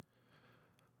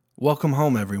Welcome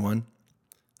home, everyone.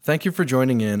 Thank you for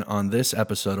joining in on this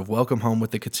episode of Welcome Home with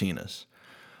the Katinas.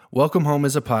 Welcome Home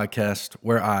is a podcast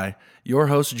where I, your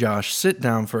host Josh, sit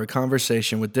down for a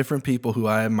conversation with different people who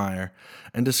I admire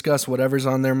and discuss whatever's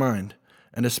on their mind,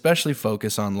 and especially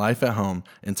focus on life at home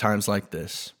in times like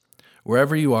this.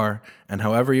 Wherever you are and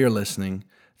however you're listening,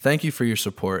 thank you for your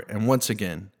support, and once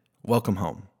again, welcome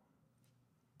home.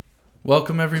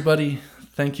 Welcome, everybody.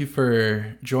 Thank you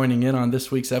for joining in on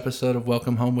this week's episode of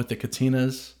Welcome Home with the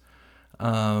Katinas.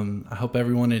 I hope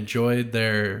everyone enjoyed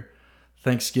their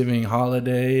Thanksgiving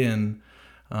holiday, and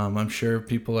I'm sure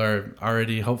people are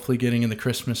already hopefully getting in the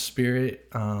Christmas spirit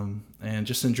and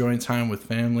just enjoying time with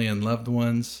family and loved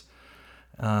ones.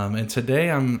 And today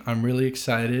I'm really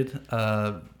excited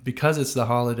because it's the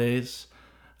holidays.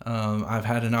 I've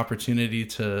had an opportunity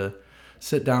to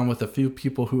sit down with a few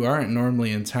people who aren't normally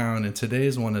in town, and today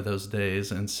is one of those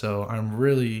days. And so I'm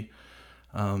really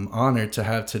honored to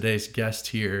have today's guest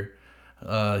here.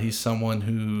 He's someone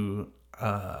who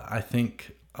I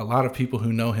think a lot of people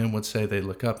who know him would say they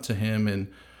look up to him and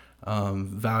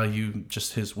value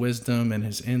just his wisdom and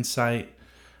his insight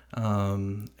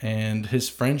and his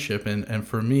friendship. And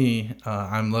for me,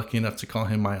 I'm lucky enough to call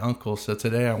him my uncle. So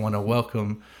today I want to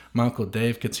welcome my Uncle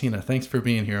Dave Katina. Thanks for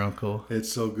being here, Uncle. It's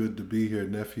so good to be here,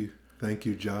 nephew. Thank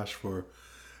you, Josh, for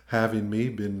having me.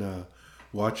 Been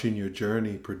watching your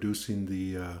journey, producing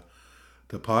the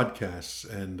podcasts,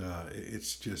 and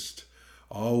it's just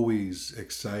always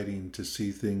exciting to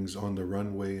see things on the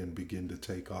runway and begin to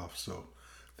take off. So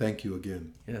thank you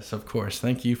again. Yes, of course.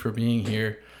 Thank you for being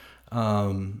here.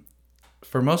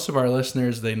 For most of our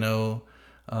listeners, they know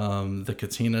the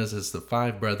Katinas as the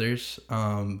five brothers,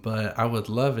 but I would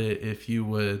love it if you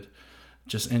would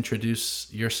just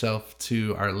introduce yourself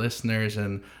to our listeners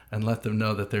and let them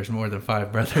know that there's more than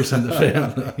five brothers in the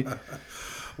family.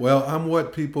 Well, I'm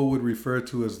what people would refer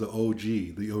to as the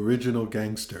OG, the original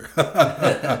gangster.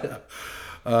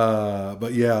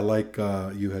 But yeah, like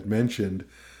you had mentioned,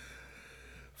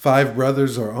 five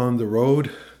brothers are on the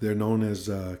road. They're known as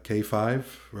K5,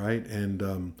 right?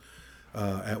 And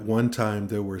at one time,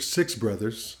 there were six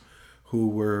brothers who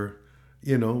were,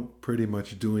 pretty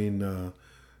much doing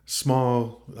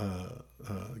small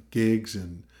gigs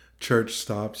and church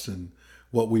stops and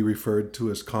what we referred to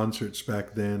as concerts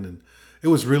back then. And it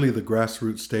was really the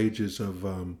grassroots stages of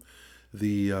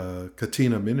the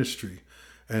Katina ministry.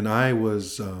 And I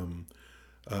was,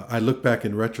 I look back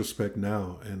in retrospect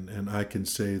now, and I can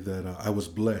say that I was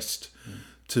blessed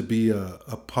to be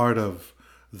a part of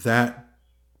that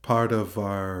part of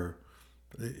our,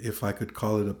 if I could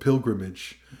call it a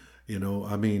pilgrimage.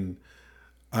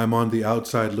 I'm on the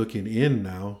outside looking in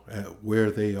now at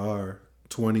where they are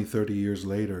 20, 30 years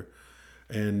later.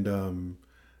 And,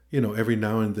 every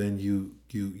now and then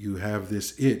you have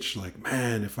this itch like,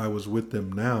 man, if I was with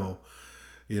them now,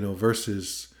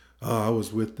 versus, I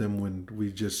was with them when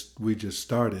we just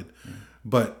started.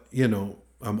 But,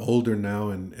 I'm older now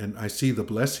and I see the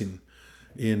blessing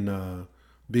in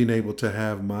being able to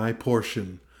have my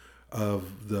portion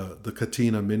of the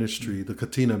Katina ministry, the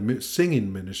Katina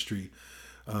singing ministry.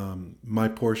 My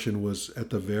portion was at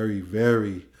the very,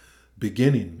 very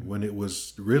beginning when it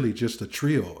was really just a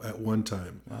trio at one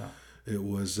time. Wow. It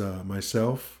was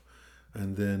myself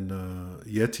and then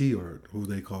Yeti, or who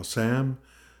they call Sam,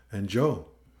 and Joe.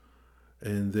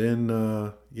 And then,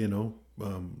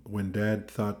 when Dad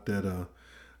thought that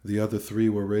the other three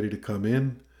were ready to come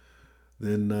in,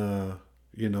 then,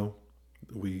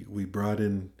 we brought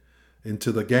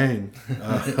into the gang.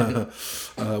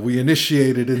 We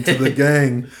initiated into the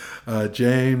gang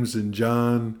James and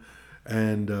John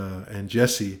and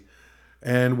Jesse.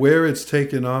 And where it's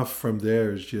taken off from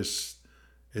there is just,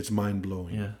 it's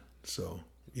mind-blowing. Yeah. So,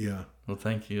 yeah. Well,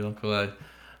 thank you, Uncle.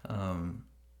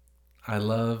 I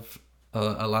love,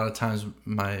 a lot of times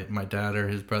my dad or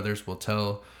his brothers will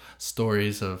tell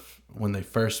stories of when they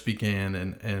first began,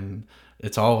 and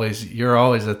it's always, you're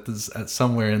always at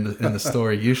somewhere in the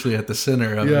story, usually at the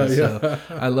center of it. Yeah. So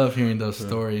I love hearing those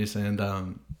stories. And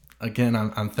again,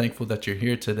 I'm thankful that you're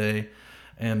here today.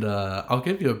 And I'll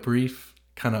give you a brief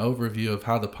kind of overview of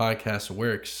how the podcast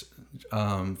works.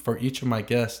 For each of my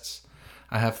guests,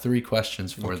 I have 3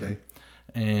 questions for them.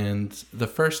 And the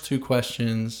first 2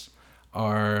 questions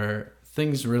are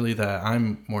things really that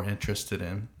I'm more interested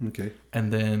in. Okay.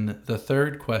 And then the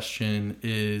third question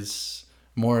is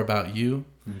more about you.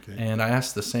 Okay. And I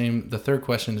ask the third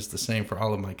question is the same for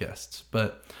all of my guests.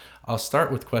 But I'll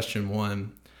start with question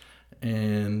 1.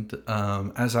 And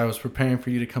as I was preparing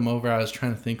for you to come over, I was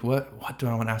trying to think, what do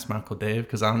I want to ask my Uncle Dave?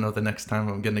 Because I don't know the next time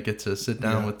I'm going to get to sit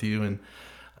down with you. And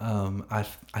I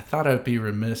thought I'd be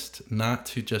remiss not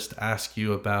to just ask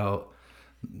you about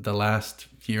the last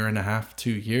year and a half,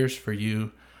 2 years for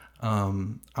you.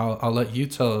 I'll let you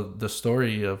tell the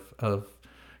story of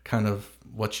kind of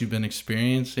what you've been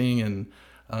experiencing and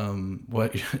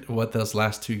what those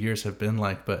last 2 years have been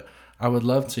like. But I would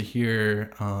love to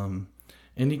hear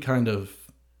any kind of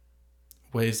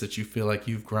ways that you feel like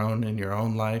you've grown in your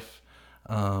own life,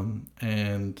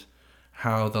 and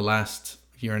how the last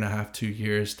year and a half, 2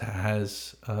 years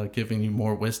has given you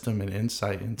more wisdom and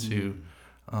insight into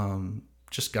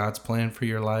just God's plan for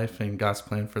your life and God's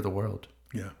plan for the world.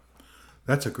 Yeah,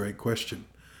 that's a great question.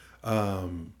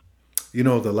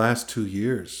 The last 2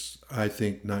 years, I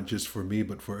think not just for me,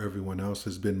 but for everyone else,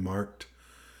 has been marked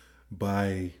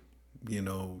by,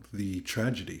 the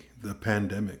tragedy, the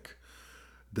pandemic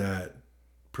that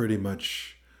pretty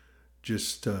much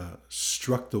just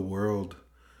struck the world,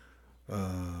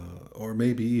 or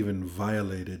maybe even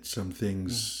violated some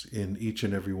things in each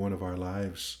and every one of our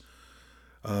lives.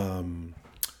 And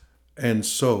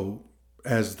so,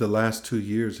 as the last 2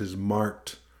 years has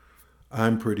marked,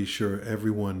 I'm pretty sure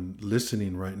everyone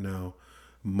listening right now,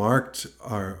 marked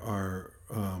our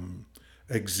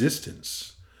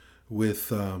existence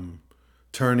with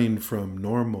turning from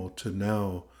normal to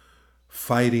now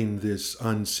fighting this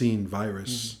unseen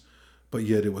virus, but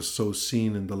yet it was so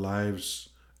seen in the lives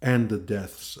and the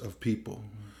deaths of people,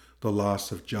 the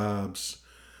loss of jobs.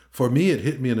 For me, it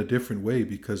hit me in a different way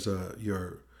because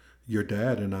your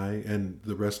dad and I and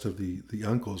the rest of the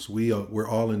uncles, we're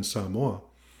all in Samoa.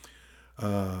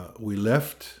 We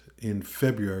left in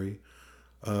February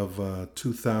of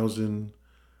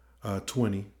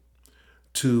 2020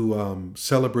 to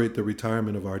celebrate the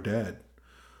retirement of our dad,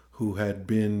 who had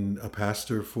been a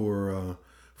pastor for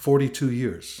 42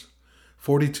 years.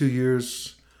 42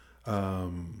 years,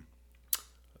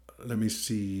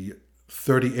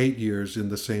 38 years in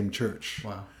the same church.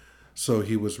 Wow. So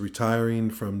he was retiring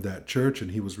from that church,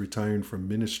 and he was retiring from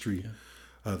ministry,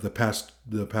 the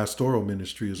pastoral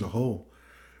ministry as a whole.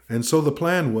 And so the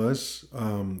plan was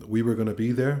we were going to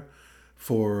be there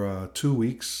for 2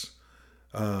 weeks.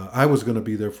 I was going to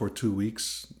be there for 2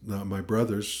 weeks. My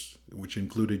brothers, which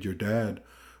included your dad,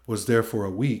 was there for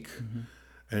a week.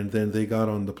 And then they got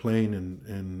on the plane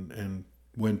and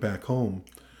went back home.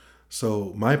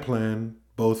 So my plan,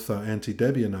 both Auntie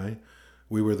Debbie and I,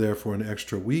 we were there for an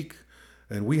extra week.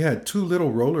 And we had 2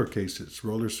 little roller suitcases,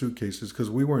 because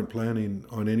we weren't planning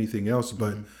on anything else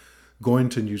but going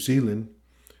to New Zealand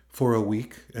for a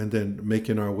week and then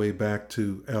making our way back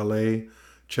to LA,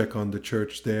 check on the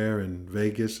church there and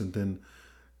Vegas, and then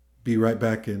be right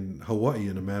back in Hawaii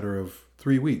in a matter of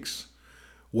 3 weeks.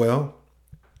 Well,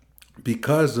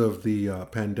 because of the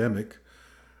pandemic,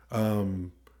 the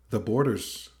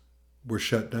borders were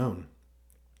shut down,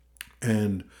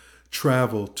 and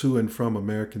travel to and from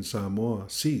American Samoa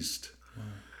ceased. Wow.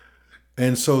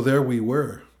 And so there we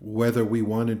were, whether we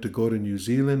wanted to go to New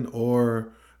Zealand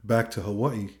or back to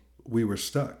Hawaii, we were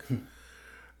stuck.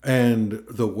 And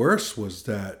the worst was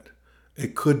that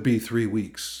it could be 3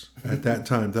 weeks. At that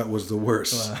time, that was the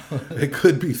worst. Wow. It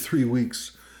could be 3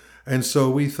 weeks. And so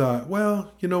we thought,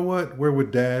 well, you know what? We're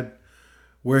with Dad.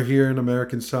 We're here in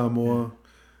American Samoa.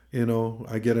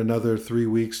 I get another 3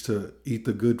 weeks to eat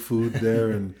the good food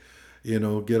there and,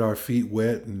 get our feet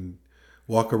wet and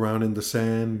walk around in the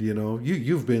sand.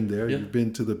 You've been there. Yeah. You've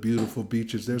been to the beautiful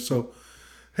beaches there. So,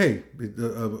 hey,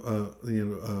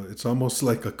 it's almost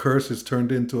like a curse has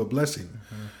turned into a blessing.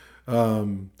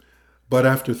 But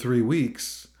after 3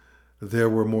 weeks, there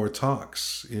were more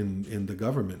talks in the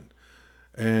government.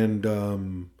 And,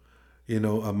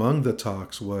 among the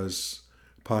talks was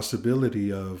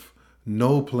possibility of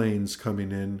no planes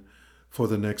coming in for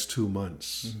the next 2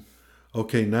 months.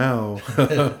 Okay, now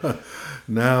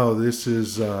this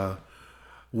is,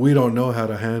 we don't know how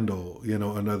to handle,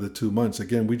 another 2 months.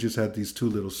 Again, we just had these 2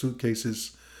 little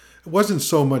suitcases. It wasn't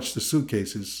so much the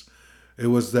suitcases. It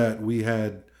was that we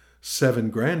had 7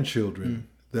 grandchildren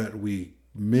that we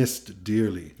missed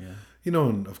dearly. Yeah.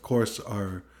 And of course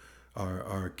our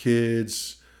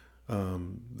kids,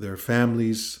 their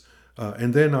families,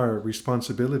 and then our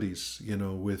responsibilities,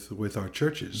 with our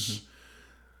churches.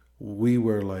 We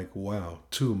were like, wow,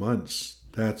 2 months.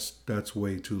 That's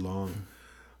way too long.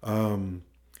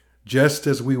 Just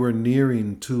as we were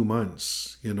nearing 2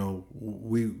 months,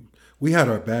 we had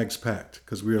our bags packed,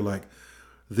 because we were like,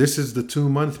 this is the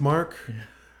 2-month mark. Yeah.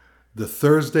 The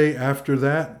Thursday after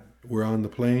that, we're on the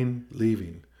plane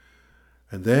leaving.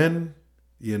 And then,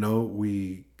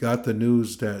 we got the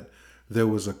news that there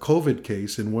was a COVID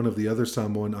case in one of the other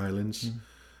Samoan islands.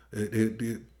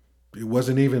 It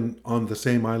wasn't even on the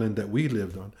same island that we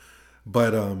lived on.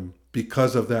 But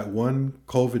because of that one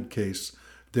COVID case,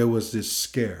 there was this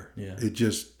scare. Yeah. It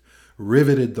just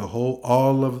riveted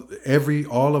all of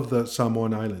the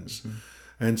Samoan Islands.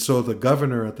 And so the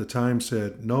governor at the time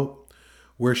said, nope,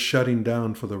 we're shutting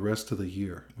down for the rest of the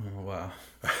year. Oh, wow.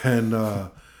 And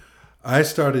I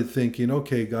started thinking,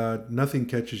 okay, God, nothing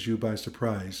catches you by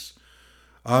surprise.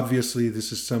 Obviously,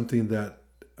 this is something that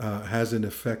has an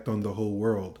effect on the whole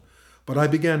world. But I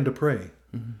began to pray.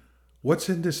 What's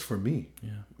in this for me?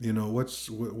 Yeah. You know,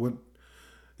 what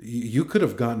you could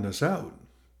have gotten us out,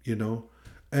 you know.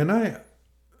 And I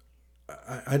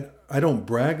don't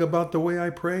brag about the way I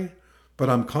pray, but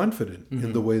I'm confident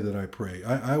in the way that I pray.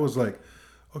 I was like,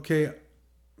 okay,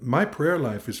 my prayer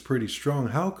life is pretty strong.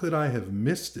 How could I have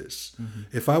missed this?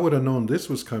 If I would have known this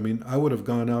was coming, I would have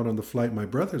gone out on the flight my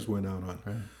brothers went out on.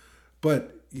 Right.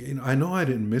 But you know, I know I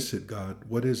didn't miss it, God.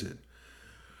 What is it?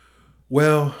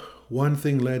 Well, one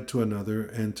thing led to another,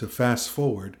 and to fast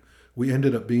forward, we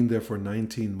ended up being there for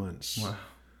 19 months. Wow.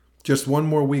 Just one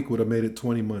more week would have made it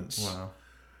 20 months. Wow.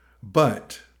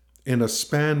 But in a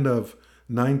span of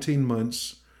 19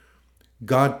 months,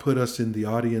 God put us in the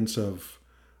audience of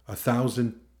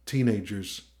 1,000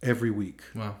 teenagers every week.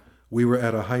 Wow. We were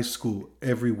at a high school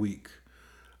every week.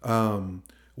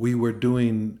 We were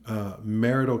doing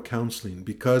marital counseling.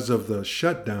 Because of the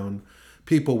shutdown,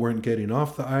 people weren't getting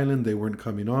off the island. They weren't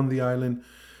coming on the island.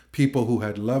 People who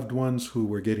had loved ones who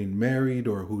were getting married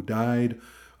or who died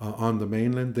on the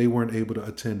mainland, they weren't able to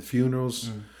attend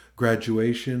funerals,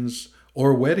 graduations,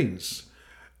 or weddings.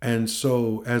 And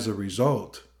so as a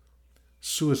result,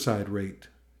 suicide rate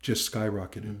just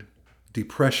skyrocketed.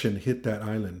 Depression hit that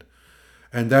island.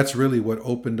 And that's really what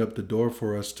opened up the door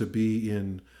for us to be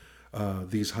in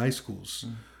these high schools.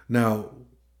 Now,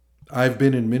 I've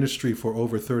been in ministry for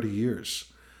over 30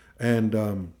 years.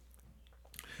 And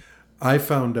I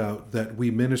found out that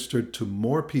we ministered to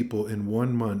more people in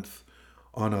 1 month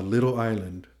on a little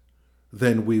island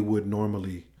than we would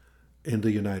normally in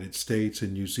the United States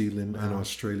and New Zealand and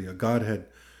Australia. God had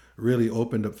really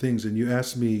opened up things. And you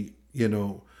asked me, you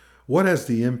know, what has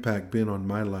the impact been on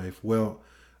my life? Well,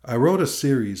 I wrote a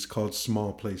series called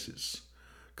Small Places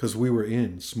because we were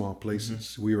in small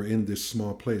places. We were in this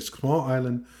small place, small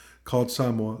island called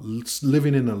Samoa,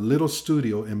 living in a little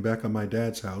studio in back of my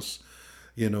dad's house.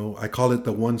 You know, I call it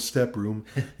the one-step room.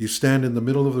 You stand in the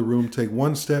middle of the room, take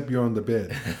one step, you're on the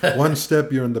bed. One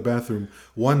step, you're in the bathroom.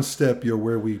 One step, you're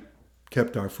where we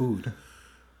kept our food.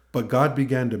 But God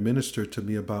began to minister to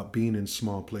me about being in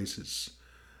small places,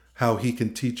 how he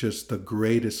can teach us the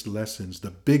greatest lessons,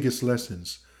 the biggest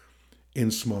lessons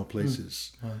in small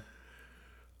places.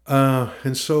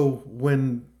 And so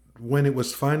when it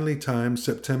was finally time,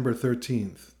 September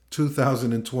 13th,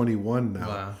 2021 now,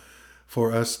 Wow.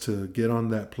 for us to get on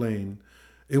that plane,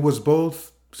 it was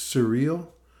both surreal,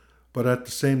 but at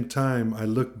the same time, I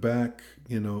look back,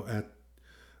 you know,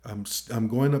 I'm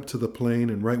going up to the plane,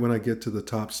 and right when I get to the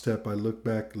top step, I look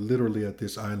back literally at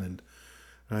this island,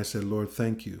 and I said, Lord,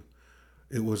 thank you.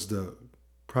 It was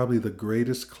probably the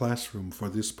greatest classroom for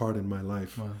this part in my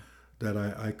life that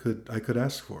I could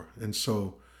ask for. And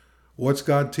so, what's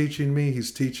God teaching me?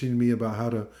 He's teaching me about how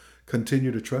to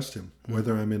continue to trust him,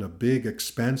 whether I'm in a big,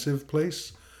 expansive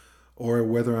place or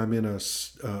whether I'm in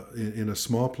a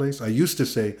small place. I used to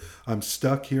say I'm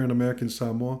stuck here in American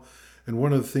Samoa. And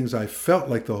one of the things I felt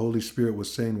like the Holy Spirit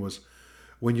was saying was,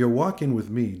 when you're walking with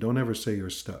me, don't ever say you're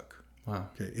stuck. Wow.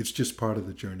 Okay, it's just part of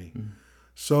the journey.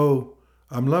 So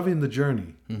I'm loving the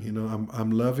journey. You know,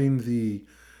 I'm loving the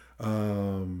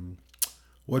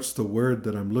what's the word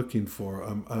that I'm looking for?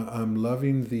 I'm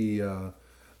loving the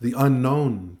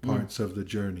unknown parts of the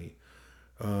journey,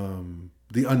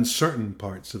 the uncertain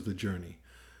parts of the journey.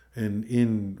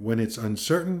 And when it's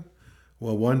uncertain,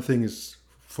 well, one thing is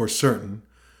for certain,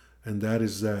 and that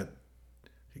is that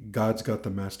God's got the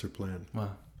master plan.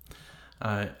 Wow.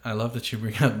 I love that you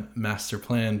bring up master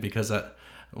plan, because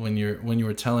when you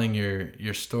were telling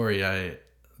your story,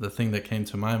 the thing that came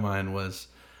to my mind was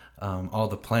all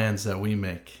the plans that we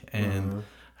make, and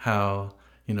how,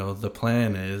 you know, the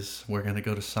plan is we're going to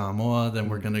go to Samoa, then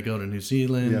we're going to go to New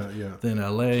Zealand, then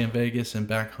LA and Vegas and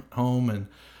back home.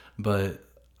 But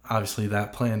obviously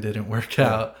that plan didn't work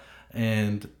out.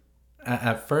 And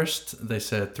at first they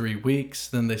said 3 weeks,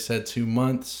 then they said 2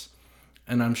 months.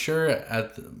 And I'm sure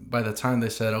by the time they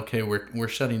said, okay, we're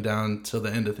shutting down till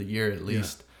the end of the year at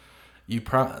least,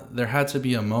 there had to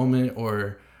be a moment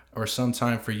or some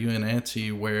time for you and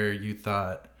Auntie where you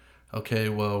thought, okay,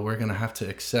 well, we're going to have to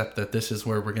accept that this is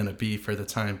where we're going to be for the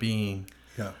time being.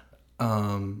 Yeah.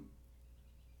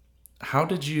 How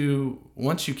did you,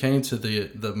 once you came to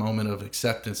the moment of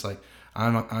acceptance, like,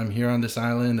 I'm here on this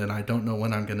island and I don't know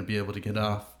when I'm going to be able to get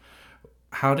off.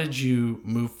 How did you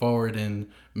move forward in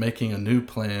making a new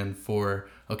plan for,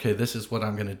 okay, this is what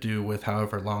I'm going to do with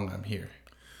however long I'm here?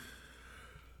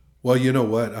 Well, you know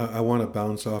what? I want to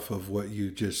bounce off of what you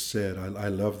just said. I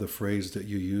love the phrase that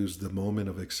you used, the moment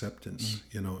of acceptance,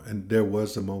 and there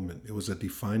was a moment. It was a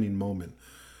defining moment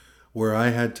where I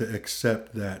had to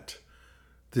accept that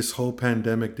this whole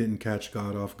pandemic didn't catch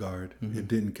God off guard. It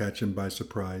didn't catch him by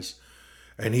surprise.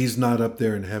 And he's not up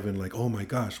there in heaven like, oh my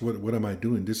gosh, what am I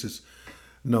doing?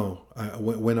 No.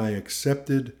 When I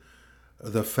accepted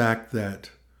the fact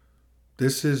that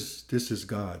this is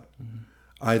God,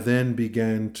 I then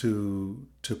began to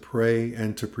pray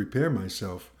and to prepare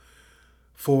myself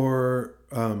for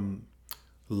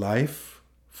life,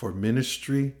 for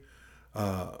ministry,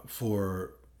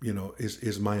 for,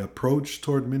 is my approach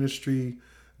toward ministry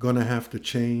going to have to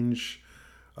change?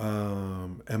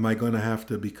 Am I going to have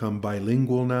to become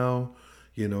bilingual now?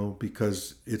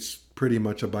 Because it's pretty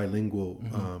much a bilingual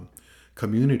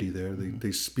community there.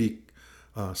 They speak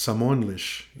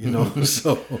Samoanlish,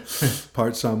 so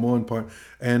part Samoan,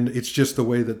 and it's just the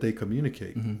way that they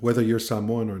communicate. Whether you're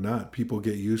Samoan or not, people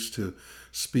get used to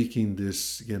speaking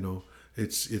this,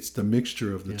 it's the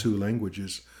mixture of the two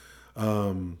languages.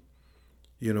 What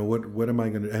am I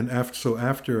going to, and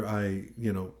after I,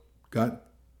 got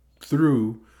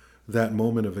through that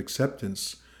moment of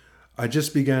acceptance, I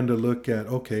just began to look at,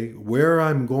 okay, where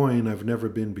I'm going, I've never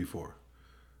been before.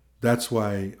 That's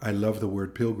why I love the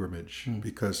word pilgrimage,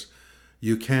 because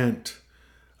you can't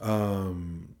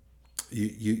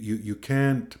you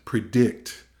can't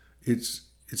predict. It's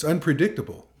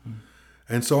unpredictable.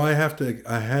 And so I had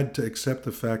to accept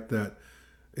the fact that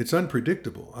it's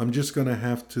unpredictable. I'm just going to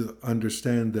have to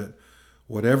understand that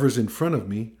whatever's in front of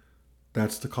me,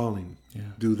 that's the calling. Yeah.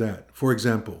 Do that. For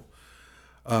example,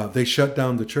 they shut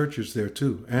down the churches there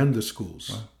too, and the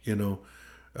schools. Wow.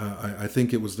 I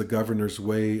think it was the governor's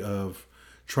way of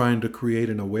trying to create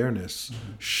an awareness.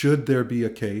 Should there be a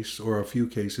case or a few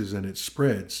cases and it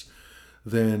spreads,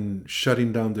 then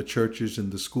shutting down the churches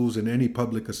and the schools and any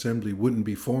public assembly wouldn't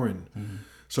be foreign.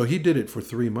 So he did it for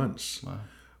 3 months. Wow.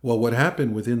 Well, what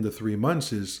happened within the 3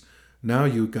 months is now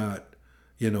you got,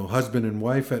 husband and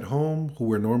wife at home who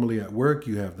were normally at work.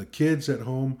 You have the kids at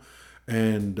home,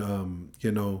 and,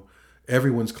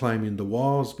 everyone's climbing the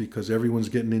walls because everyone's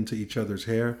getting into each other's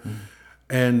hair.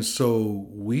 And so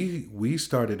we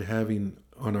started having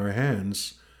on our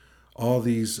hands all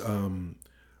these, it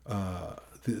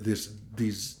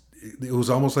was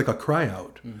almost like a cry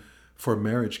out for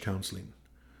marriage counseling.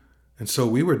 And so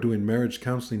we were doing marriage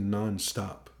counseling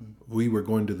nonstop. We were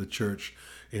going to the church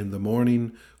in the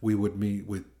morning. We would meet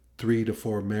with 3 to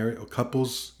 4 married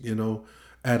couples,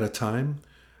 at a time.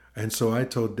 And so I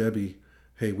told Debbie,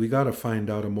 hey, we got to find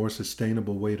out a more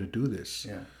sustainable way to do this.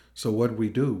 Yeah. So what did we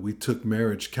do? We took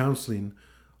marriage counseling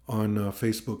on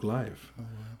Facebook Live. Oh, wow.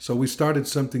 So we started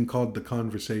something called The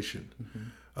Conversation.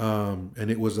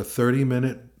 And it was a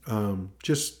 30-minute,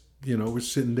 we're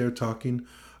sitting there talking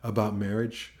about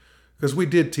marriage. Because we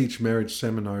did teach marriage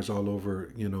seminars all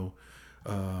over,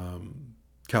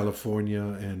 California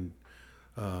and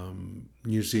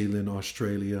New Zealand,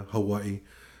 Australia, Hawaii.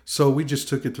 So we just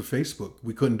took it to Facebook.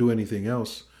 We couldn't do anything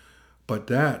else. But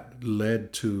that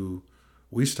led to,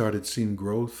 we started seeing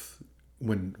growth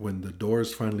when the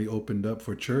doors finally opened up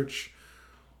for church.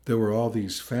 There were all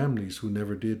these families who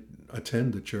never did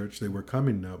attend the church. They were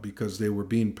coming now because they were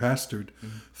being pastored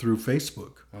through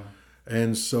Facebook. Wow.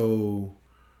 And so,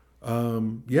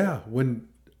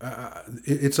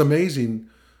 it's amazing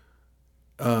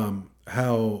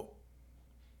how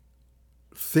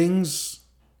things,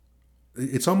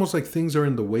 it's almost like things are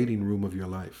in the waiting room of your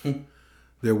life.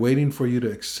 They're waiting for you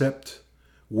to accept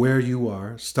where you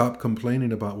are, stop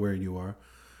complaining about where you are.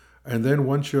 And then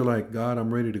once you're like, God,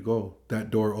 I'm ready to go, that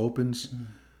door opens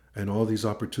and all these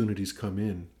opportunities come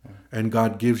in. And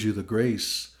God gives you the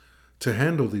grace to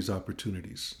handle these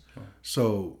opportunities.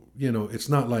 So, it's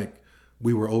not like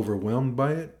we were overwhelmed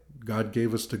by it. God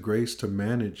gave us the grace to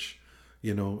manage,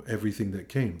 everything that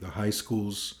came. The high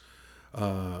schools,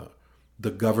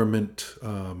 the government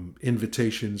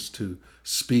invitations to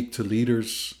speak to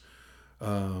leaders.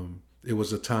 It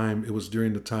was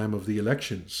during the time of the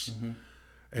elections.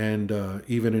 And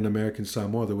even in American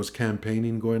Samoa, there was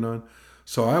campaigning going on.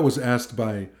 So I was asked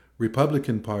by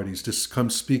Republican parties to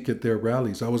come speak at their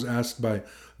rallies. I was asked by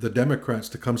the Democrats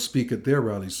to come speak at their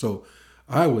rallies. So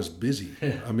I was busy.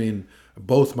 I mean,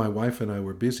 both my wife and I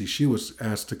were busy. She was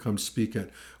asked to come speak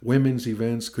at women's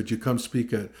events. Could you come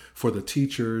speak for the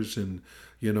teachers? And,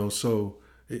 so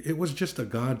it was just a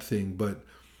God thing. But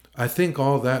I think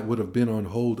all that would have been on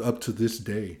hold up to this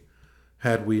day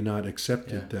had we not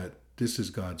accepted that this is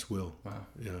God's will. Wow.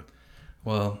 Yeah.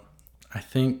 Well, I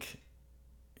think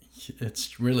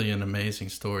it's really an amazing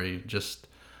story, just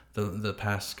the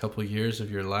past couple of years of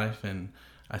your life. And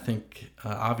I think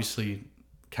obviously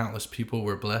countless people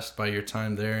were blessed by your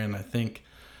time there. And I think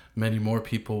many more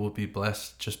people will be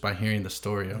blessed just by hearing the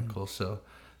story, Uncle. So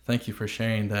thank you for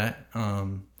sharing that.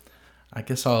 I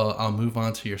guess I'll move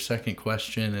on to your second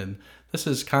question. And this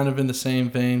is kind of in the same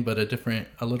vein, but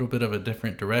a little bit of a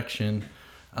different direction.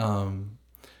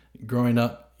 Growing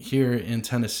up here in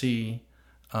Tennessee,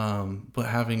 but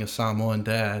having a Samoan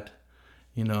dad,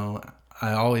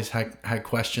 I always had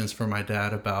questions for my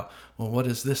dad about, well, what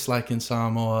is this like in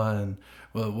Samoa, and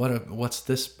well, what's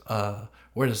this?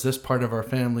 Where does this part of our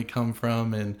family come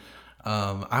from? And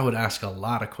I would ask a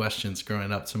lot of questions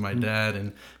growing up to my dad,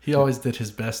 and he always did his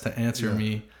best to answer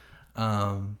me.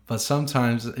 But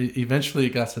sometimes, eventually,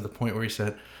 it got to the point where he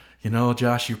said,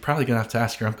 Josh, you're probably gonna have to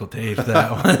ask your Uncle Dave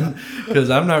that one,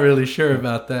 because I'm not really sure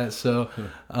about that. So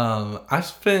I've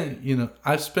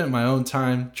spent my own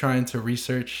time trying to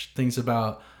research things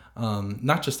about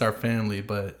not just our family,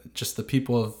 but just the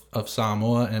people of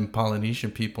Samoa and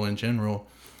Polynesian people in general.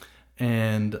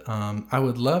 And I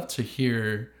would love to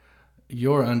hear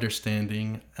your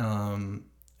understanding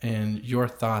and your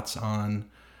thoughts on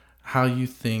how you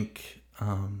think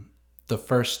the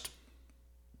first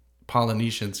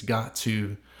Polynesians got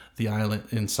to the island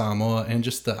in Samoa and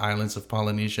just the islands of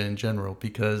Polynesia in general.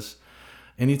 Because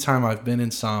anytime I've been in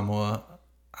Samoa,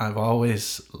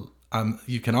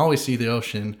 you can always see the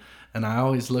ocean, and I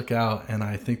always look out and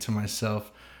I think to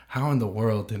myself, how in the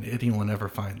world did anyone ever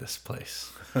find this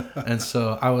place? And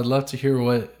so I would love to hear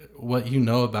what you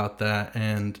know about that,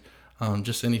 and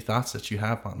just any thoughts that you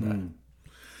have on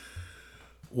that.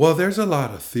 Well, there's a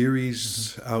lot of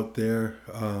theories out there.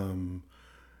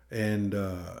 And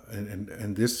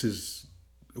this is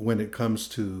when it comes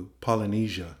to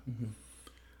Polynesia,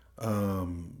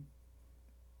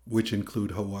 which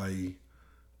include Hawaii,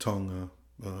 Tonga,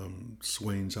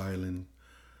 Swains Island,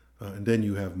 and then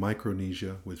you have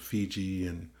Micronesia with Fiji,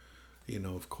 and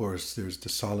of course there's the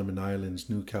Solomon Islands,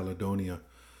 New Caledonia.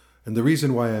 And the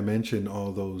reason why I mention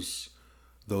all those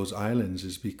islands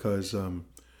is because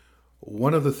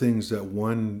one of the things that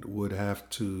one would have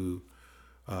to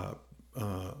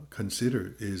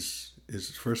consider is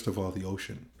first of all the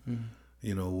ocean.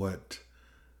 What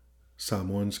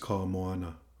Samoans call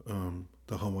moana,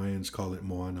 the Hawaiians call it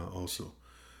moana also.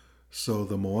 So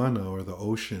the moana, or the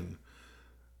ocean,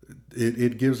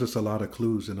 it gives us a lot of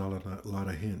clues and a lot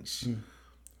of hints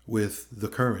with the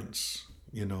currents.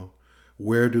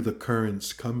 Where do the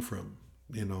currents come from?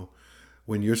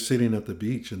 When you're sitting at the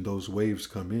beach and those waves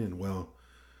come in, well,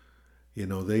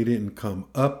 they didn't come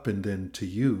up and then to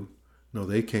you. No,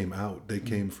 they came out. They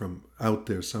came from out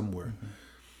there somewhere.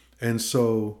 And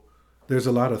so there's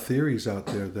a lot of theories out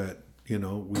there that,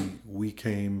 we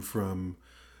came from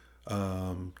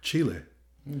Chile.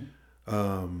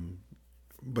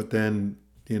 But then,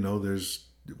 there's,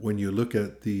 when you look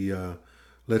at the,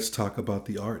 let's talk about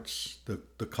the arts,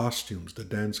 the costumes, the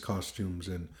dance costumes,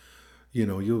 and,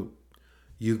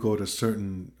 you go to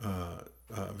certain,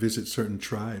 visit certain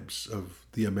tribes of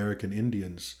the American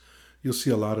Indians, you'll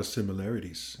see a lot of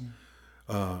similarities,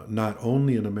 not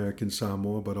only in American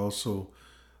Samoa, but also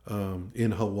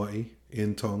in Hawaii,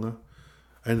 in Tonga.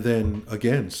 And then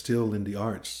again, still in the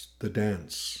arts, the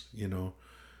dance,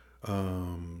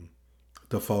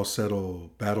 the falsetto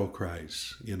battle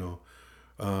cries,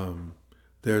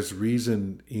 there's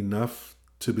reason enough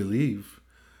to believe,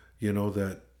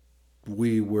 that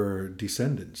we were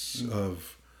descendants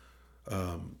of,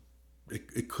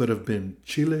 it could have been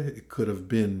Chile, it could have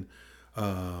been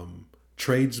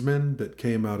tradesmen that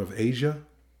came out of Asia,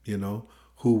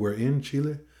 who were in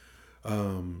Chile.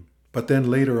 But then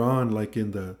later on, like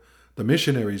in the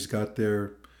missionaries got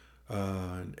there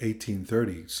in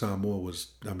 1830, Samoa was,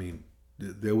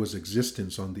 there was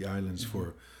existence on the islands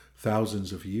for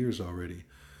thousands of years already.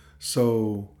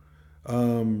 So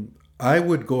I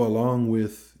would go along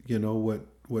with,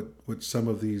 what some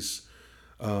of these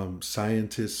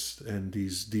scientists and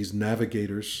these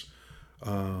navigators,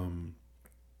 the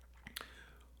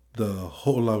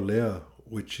Holaulea,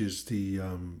 which is the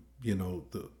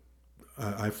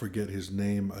I forget his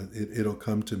name. It'll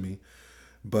come to me,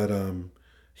 but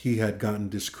he had gotten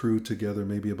this crew together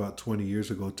maybe about 20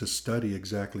 years ago to study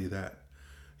exactly that.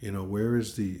 Where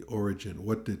is the origin?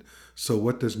 What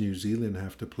does New Zealand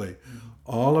have to play?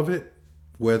 All of it,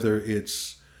 whether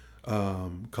it's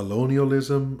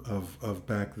colonialism of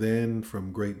back then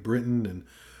from Great Britain, and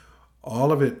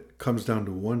all of it comes down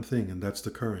to one thing, and that's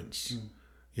the currents.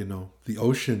 You know, the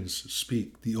oceans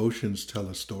speak. The oceans tell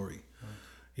a story.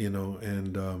 You know,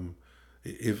 and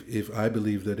if I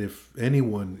believe that if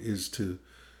anyone is to,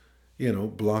 you know,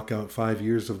 block out 5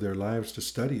 years of their lives to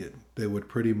study it, they would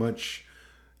pretty much,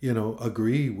 you know,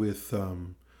 agree with,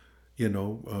 you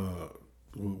know,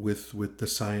 with the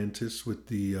scientists, with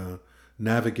the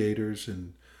navigators,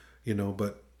 and you know.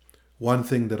 But one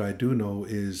thing that I do know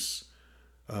is,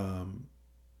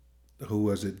 who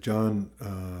was it? John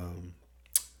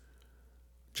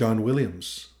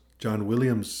Williams. John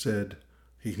Williams said,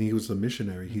 he was a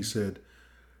missionary. He said,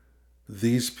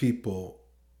 these people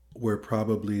were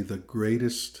probably the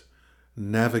greatest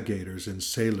navigators and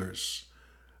sailors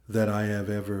that I have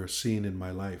ever seen in my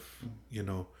life, you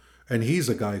know. And he's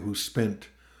a guy who spent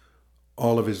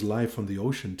all of his life on the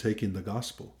ocean taking the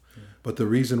gospel. But the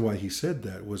reason why he said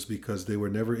that was because they were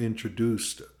never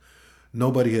introduced.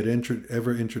 Nobody had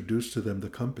ever introduced to them the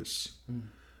compass.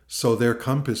 So their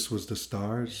compass was the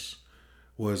stars,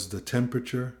 was the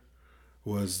temperature,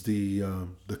 was the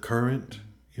current,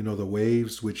 you know, the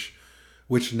waves, which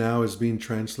now is being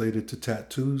translated to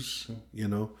tattoos. You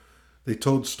know, they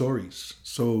told stories.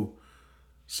 So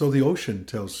the ocean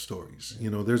tells stories. You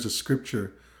know, there's a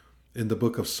scripture in the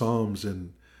book of Psalms,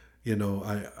 and you know,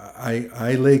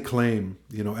 I lay claim,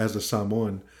 you know, as a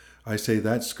Samoan, I say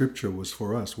that scripture was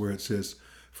for us, where it says,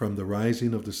 from the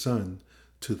rising of the sun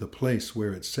to the place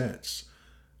where it sets,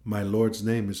 my Lord's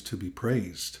name is to be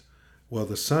praised. Well,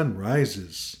 the sun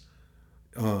rises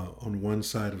on one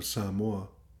side of Samoa,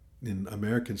 in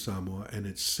American Samoa, and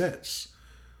it sets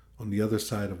on the other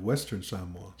side of Western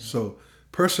Samoa. So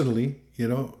personally, you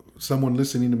know, someone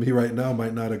listening to me right now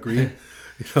might not agree.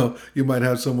 You know, you might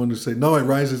have someone who say, no, it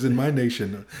rises in my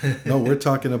nation. No, we're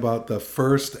talking about the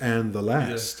first and the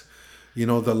last. You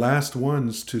know, the last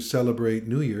ones to celebrate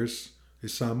New Year's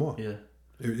is Samoa.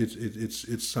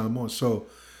 It's Samoa. So,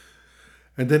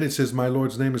 and then it says, my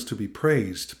Lord's name is to be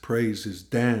praised. Praise is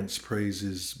dance. Praise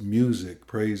is music.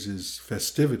 Praise is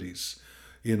festivities.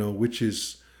 You know, which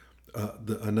is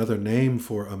another name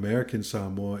for American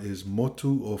Samoa is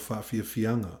Motu o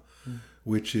Fa'afiafianga,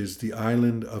 which is the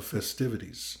island of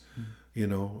festivities. You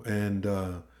know, and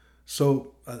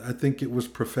so I think it was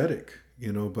prophetic.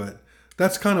 You know, but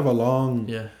that's kind of a long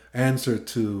answer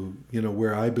to, you know,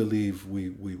 where I believe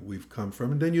we've come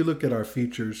from. And then you look at our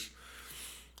features,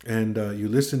 and you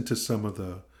listen to some of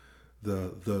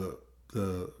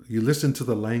you listen to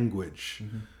the language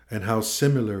and how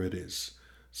similar it is.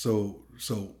 So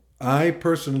I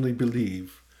personally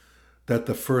believe that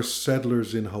the first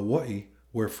settlers in Hawaii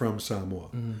were from Samoa.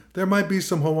 There might be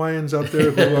some Hawaiians out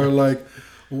there who are like,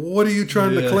 what are you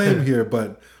trying to claim here?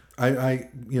 But I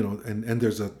you know, and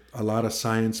there's a lot of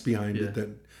science behind it,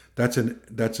 that's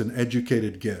an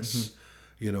educated guess,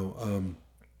 you know.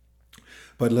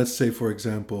 But let's say, for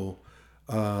example,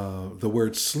 the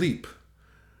word sleep.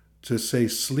 To say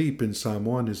sleep in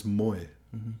Samoan is moe.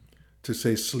 To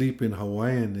say sleep in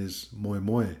Hawaiian is moe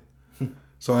moe.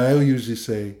 So I usually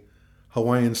say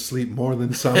Hawaiians sleep more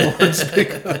than Samoans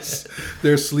because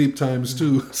their sleep times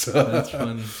too. So, that's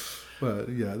funny. But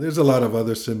yeah, there's a lot of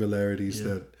other similarities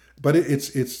but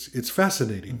it's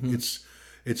fascinating.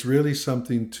 It's really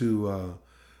something to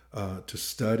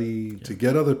study, to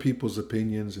get other people's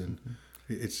opinions, and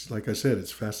it's, like I said,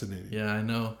 it's fascinating. Yeah, I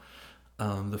know.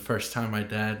 The first time my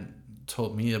dad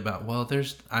told me about,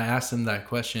 I asked him that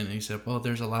question, and he said, well,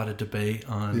 there's a lot of debate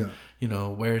on, you know,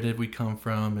 where did we come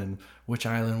from and which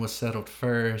island was settled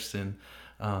first, and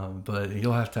but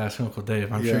you'll have to ask Uncle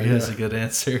Dave. I'm sure he has a good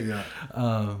answer.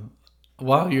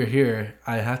 While you're here,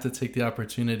 I have to take the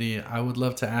opportunity. I would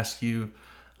love to ask you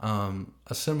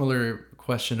a similar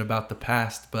question about the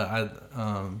past, but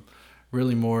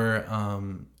really more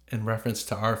in reference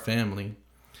to our family.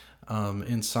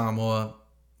 In Samoa,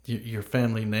 your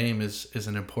family name is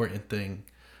an important thing.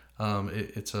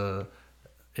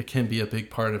 It can be a big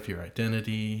part of your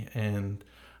identity, and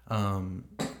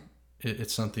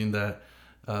it's something that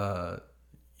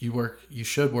you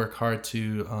should work hard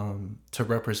to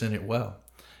represent it well.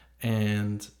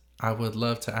 And I would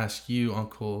love to ask you,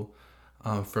 Uncle,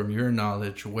 from your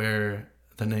knowledge, where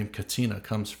the name Katina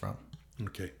comes from.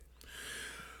 Okay.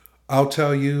 I'll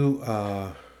tell you,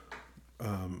 I'll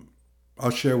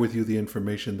share with you the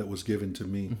information that was given to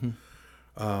me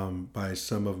by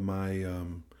some of my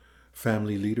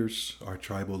family leaders, our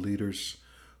tribal leaders,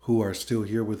 who are still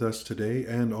here with us today,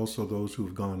 and also those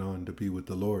who've gone on to be with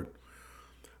the Lord.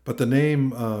 But the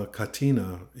name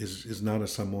Katina is not a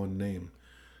Samoan name.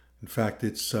 In fact,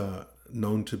 it's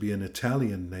known to be an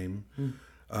Italian name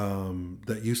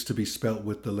that used to be spelt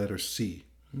with the letter C.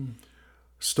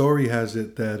 story has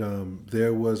it that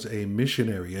there was a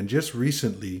missionary, and just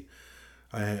recently,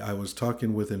 I was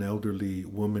talking with an elderly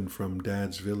woman from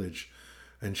Dad's village,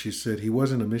 and she said he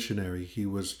wasn't a missionary. He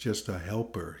was just a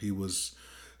helper. He was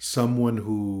someone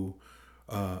who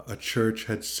a church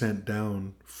had sent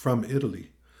down from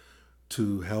Italy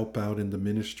to help out in the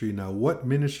ministry. Now, what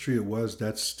ministry it was,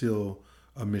 that's still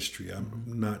a mystery. I'm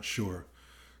not sure.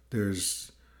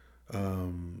 There's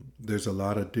a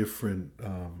lot of different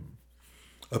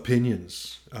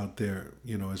opinions out there,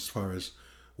 as far as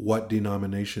what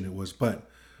denomination it was. But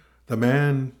the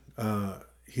man,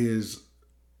 his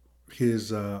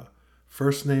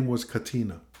first name was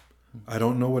Katina. I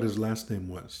don't know what his last name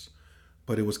was,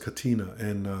 but it was Katina.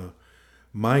 And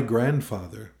my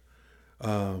grandfather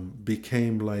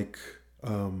became like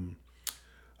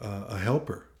a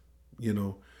helper,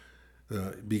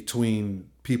 between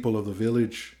people of the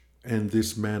village and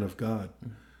this man of God.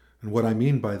 And what I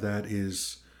mean by that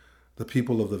is the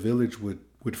people of the village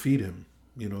would feed him.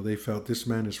 They felt this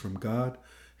man is from God.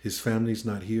 His family's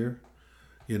not here,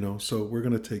 so we're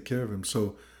going to take care of him.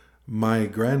 So my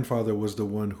grandfather was the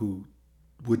one who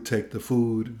would take the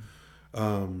food.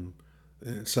 Some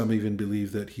even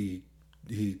believe that he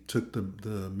took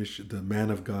the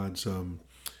man of God's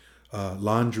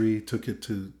laundry, took it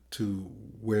to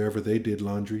wherever they did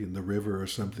laundry, in the river or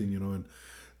something, and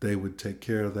they would take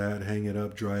care of that, hang it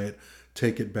up, dry it,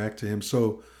 take it back to him.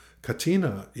 So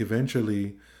Katina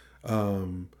eventually,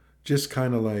 just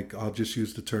kind of like, I'll just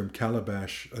use the term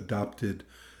calabash, adopted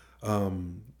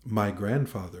my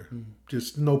grandfather.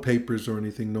 Just no papers or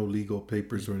anything, no legal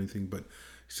papers or anything, but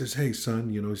he says, "Hey, son,"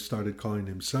 he started calling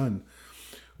him son.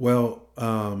 Well,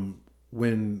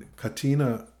 when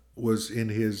Katina was in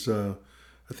his, I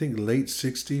think, late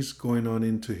 60s, going on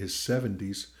into his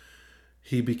 70s,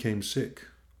 he became sick.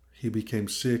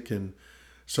 And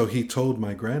so he told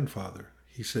my grandfather,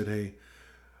 he said, "Hey,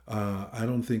 I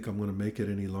don't think I'm going to make it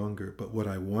any longer, but what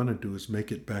I want to do is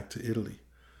make it back to Italy.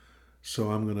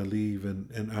 So I'm going to leave,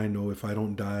 and I know if I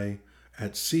don't die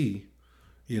at sea,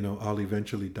 I'll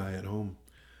eventually die at home."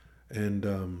 And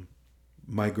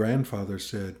my grandfather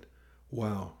said,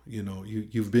 "Wow,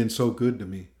 you've been so good to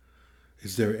me.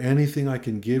 Is there anything I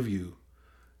can give you,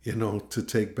 to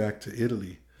take back to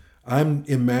Italy?" I'm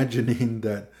imagining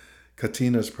that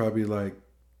Katina's probably like,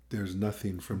 "There's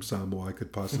nothing from Samoa I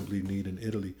could possibly need in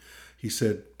Italy." He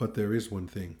said, "But there is one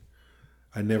thing.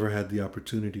 I never had the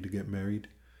opportunity to get married.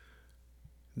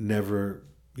 Never,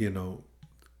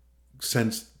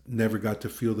 never got to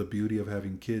feel the beauty of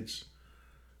having kids.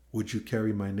 Would you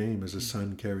carry my name as a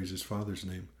son carries his father's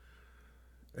name?"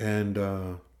 And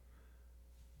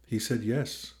he said,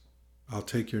 "Yes, I'll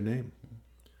take your name."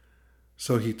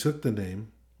 So he took the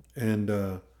name,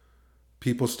 and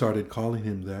people started calling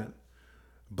him that.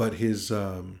 But his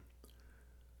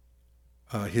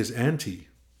auntie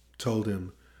told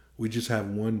him, "We just have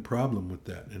one problem with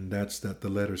that, and that's that the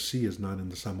letter C is not in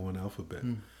the Samoan alphabet.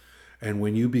 And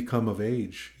when you become of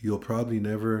age, you'll probably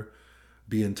never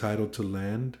be entitled to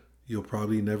land. You'll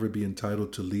probably never be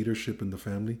entitled to leadership in the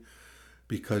family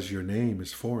because your name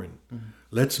is foreign.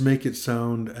 Let's make it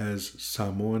sound as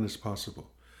Samoan as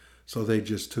possible." So they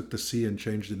just took the C and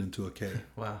changed it into a K.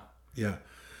 Wow. Yeah.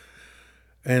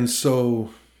 And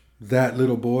so that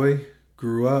little boy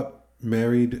grew up,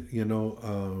 married,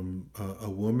 a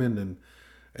woman,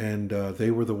 and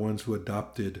they were the ones who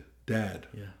adopted Dad.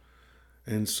 Yeah.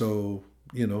 And so,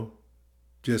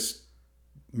 just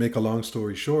make a long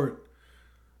story short,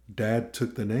 Dad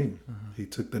took the name. He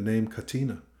took the name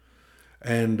Katina.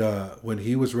 And when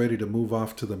he was ready to move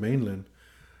off to the mainland,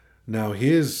 now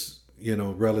his,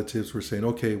 relatives were saying,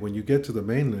 "Okay, when you get to the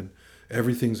mainland,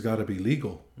 everything's got to be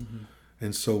legal.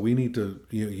 And so we need to,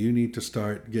 you need to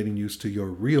start getting used to your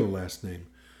real last name."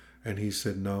 And he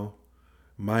said, "No,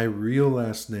 my real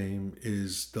last name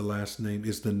is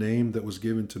the name that was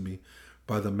given to me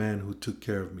by the man who took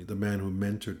care of me, the man who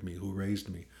mentored me, who raised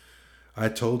me. I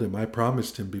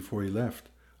promised him before he left,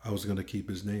 I was going to keep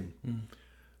his name."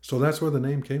 So that's where the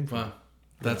name came from. Wow.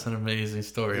 That's an amazing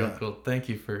story, Yeah. Uncle. Thank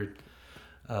you for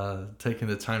taking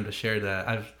the time to share that.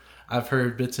 I've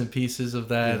heard bits and pieces of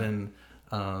that, and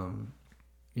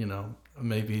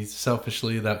maybe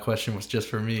selfishly that question was just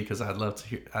for me because I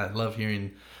love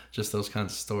hearing just those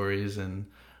kinds of stories, and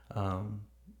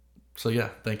so yeah,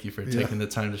 thank you for taking the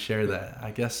time to share that.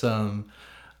 I guess I'll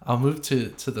move to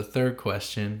the third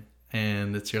question,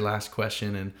 and it's your last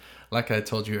question. And like I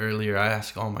told you earlier, I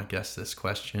ask all my guests this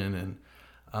question, and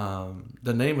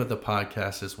the name of the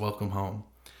podcast is Welcome Home.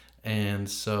 And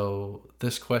so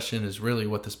this question is really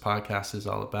what this podcast is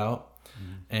all about.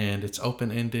 And it's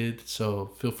open-ended, so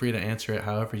feel free to answer it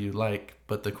however you like.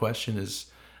 But the question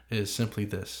is simply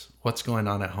this: what's going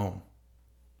on at home?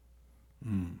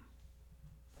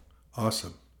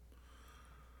 Awesome.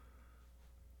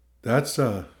 That's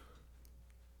I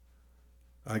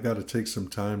got to take some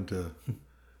time to,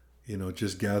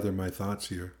 just gather my thoughts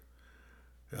here.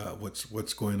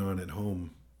 What's going on at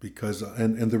home? Because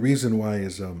and the reason why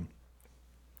is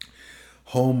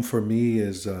home for me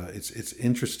is it's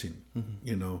interesting.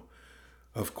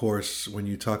 Of course, when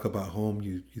you talk about home,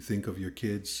 you think of your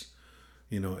kids,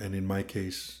 and in my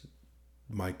case,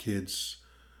 my kids'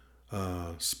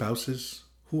 spouses,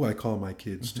 who I call my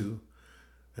kids too,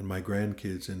 and my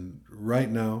grandkids. And right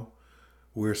now,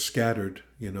 we're scattered.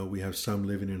 We have some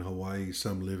living in Hawaii,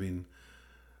 some living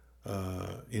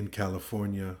in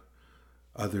California,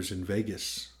 others in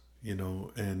Vegas,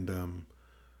 and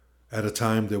at a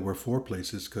time there were 4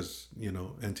 places because,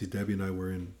 Auntie Debbie and I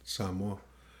were in Samoa.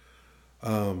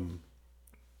 And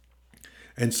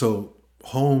so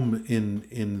home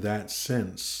in that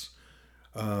sense,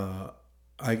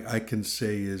 I can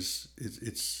say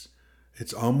it's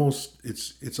almost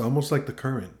like the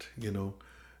current,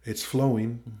 it's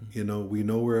flowing, we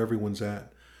know where everyone's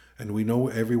at, and we know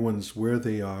everyone's where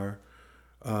they are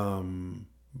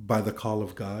by the call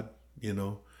of God,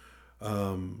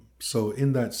 so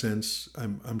in that sense,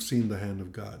 I'm seeing the hand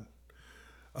of God.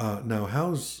 Now,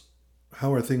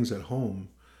 how are things at home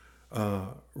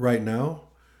right now?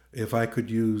 If I could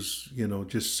use,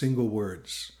 just single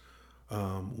words,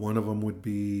 one of them would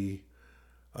be,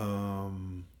 how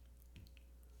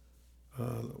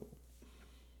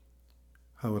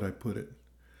would I put it?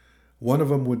 One of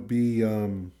them would be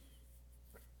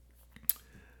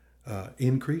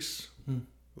increase.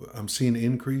 I'm seeing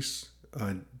increase.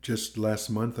 Just last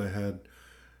month I had,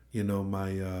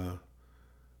 my,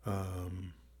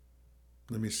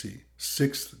 let me see,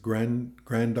 6th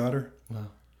granddaughter.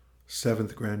 Wow.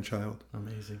 7th grandchild.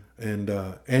 Amazing. And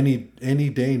any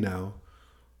day now,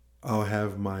 I'll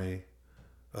have my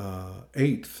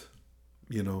 8th,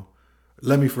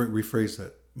 let me rephrase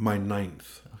that, my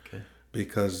 9th. Okay.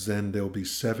 Because then there'll be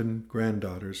 7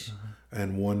 granddaughters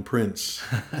and 1 prince,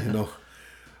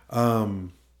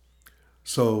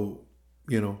 So,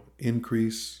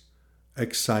 increase,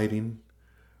 exciting.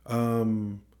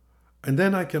 And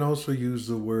then I can also use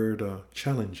the word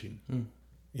challenging,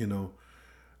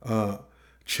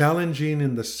 challenging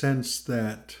in the sense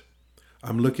that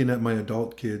I'm looking at my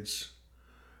adult kids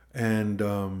and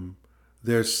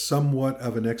there's somewhat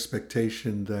of an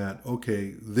expectation that,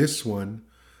 okay, this one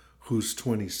who's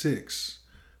 26,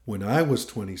 when I was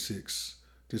 26,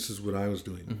 this is what I was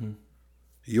doing.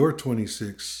 You're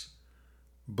 26,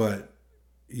 but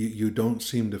you don't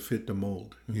seem to fit the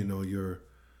mold. You're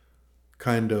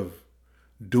kind of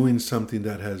doing something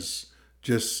that has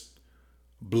just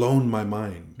blown my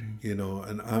mind,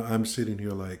 and I'm sitting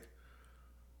here like,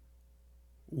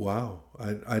 wow,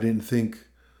 I didn't think,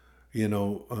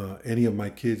 any of my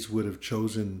kids would have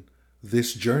chosen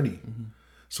this journey.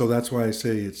 So that's why I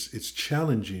say it's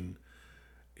challenging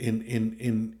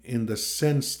in the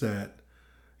sense that,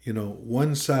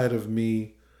 one side of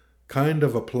me kind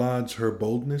of applauds her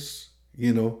boldness,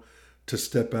 to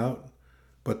step out,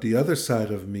 but the other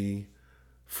side of me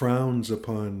frowns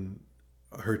upon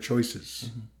her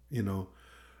choices,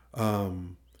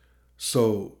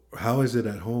 So how is it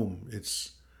at home?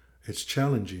 It's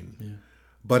challenging. Yeah.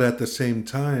 But at the same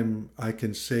time, I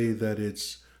can say that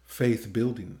it's faith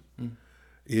building.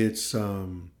 It's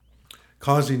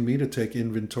causing me to take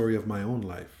inventory of my own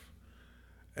life.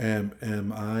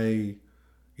 Am I,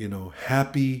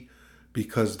 happy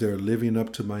because they're living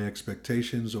up to my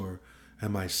expectations, or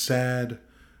am I sad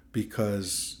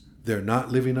because they're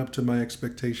not living up to my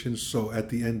expectations? So at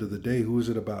the end of the day, who is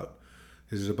it about?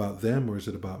 Is it about them or is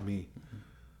it about me?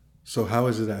 So how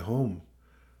is it at home?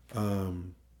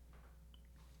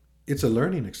 It's a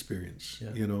learning experience.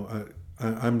 Yeah.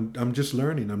 I'm just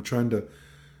learning. I'm trying to,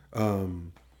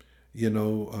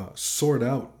 sort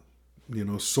out,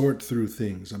 sort through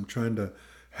things. I'm trying to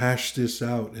hash this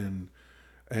out and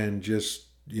just,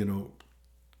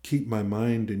 keep my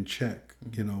mind in check,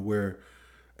 where,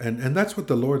 and that's what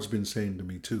the Lord's been saying to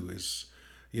me too, is,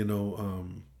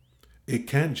 it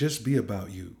can't just be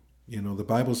about you. The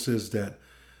Bible says that,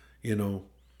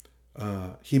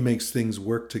 he makes things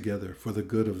work together for the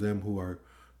good of them who are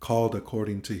called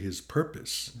according to his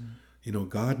purpose.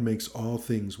 God makes all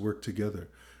things work together.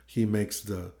 He makes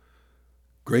the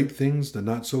great things, the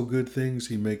not so good things.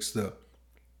 He makes the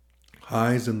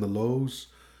highs and the lows,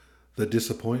 the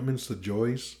disappointments, the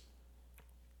joys.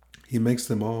 He makes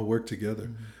them all work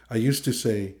together. I used to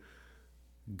say,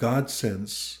 God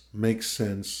sense makes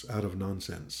sense out of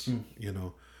nonsense. You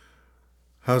know,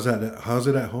 how's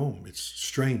it at home? It's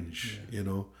strange. You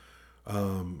know,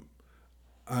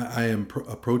 I am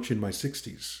approaching my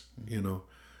 60s. You know,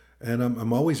 and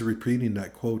I'm always repeating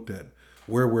that quote that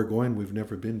where we're going, we've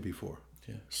never been before.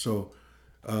 Yeah. So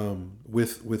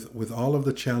with all of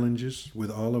the challenges, with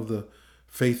all of the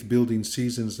faith building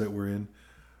seasons that we're in,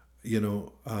 you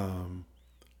know,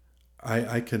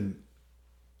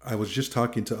 I was just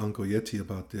talking to Uncle Yeti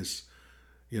about this.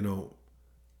 You know,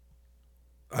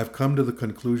 I've come to the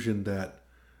conclusion that,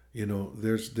 you know,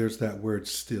 there's that word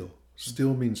still.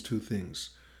 Still means two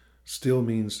things. Still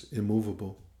means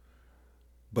immovable,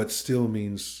 but still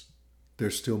means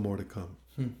there's still more to come.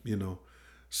 You know,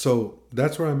 so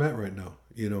that's where I'm at right now.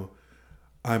 You know,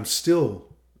 I'm still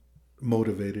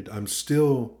motivated. I'm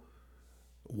still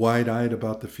wide-eyed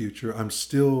about the future. I'm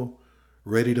still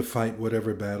ready to fight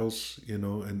whatever battles, you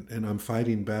know, and I'm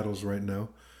fighting battles right now.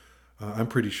 I'm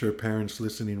pretty sure parents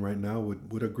listening right now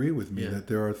would agree with me that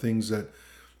there are things that,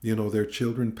 you know, their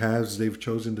children, paths they've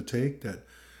chosen to take that,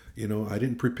 you know, I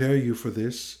didn't prepare you for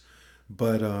this,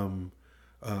 but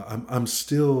I'm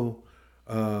still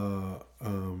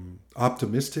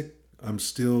optimistic. I'm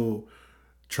still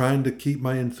trying to keep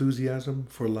my enthusiasm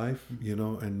for life, you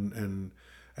know, and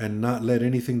not let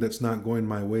anything that's not going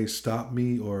my way stop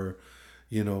me or,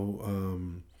 you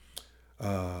know,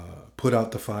 put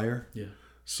out the fire. Yeah.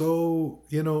 So,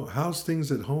 you know, how's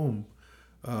things at home?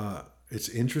 It's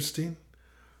interesting.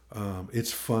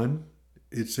 It's fun.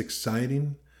 It's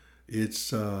exciting.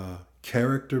 It's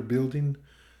character building.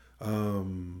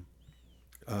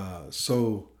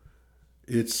 So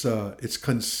it's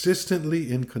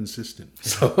consistently inconsistent.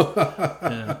 So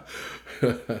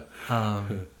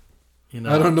You know,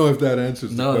 I don't know if that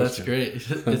answers the question. That's great.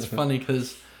 It's funny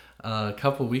because a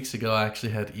couple weeks ago, I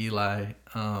actually had Eli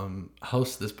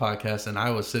host this podcast, and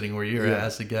I was sitting where you're at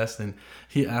as a guest, and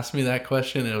he asked me that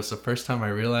question, and it was the first time I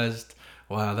realized,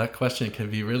 wow, that question can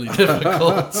be really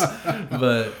difficult.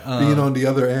 But being on the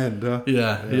other end,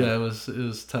 yeah, it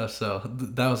was tough. So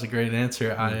that was a great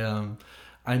answer.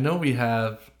 I know we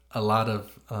have a lot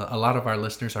of our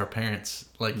listeners are parents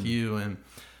like you, and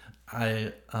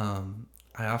I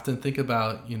often think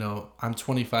about, you know, I'm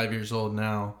 25 years old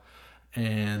now,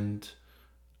 and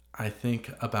I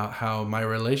think about how my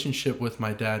relationship with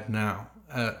my dad now,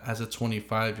 as a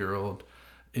 25-year-old,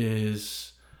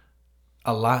 is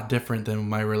a lot different than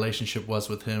my relationship was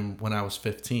with him when I was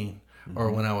 15 or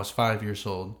when I was 5 years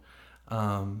old.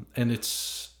 And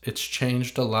it's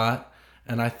changed a lot.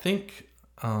 And I think,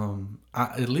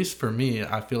 at least for me,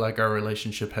 I feel like our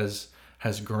relationship has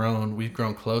grown. We've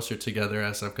grown closer together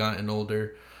as I've gotten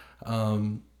older.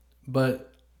 But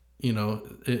you know,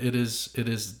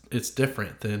 it's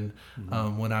different than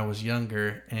when I was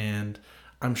younger, and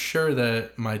I'm sure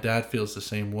that my dad feels the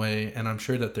same way, and I'm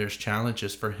sure that there's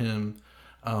challenges for him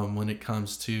when it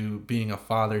comes to being a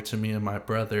father to me and my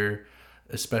brother,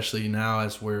 especially now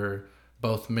as we're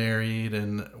both married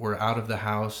and we're out of the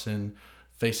house and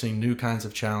facing new kinds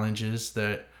of challenges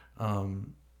that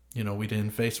you know, we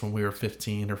didn't face when we were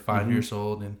 15 or 5 years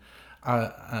old. And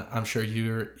I'm sure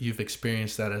you've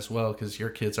experienced that as well, because your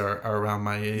kids are around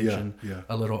my age and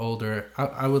a little older.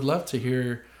 I would love to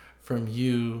hear from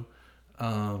you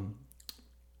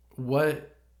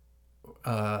what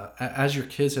as your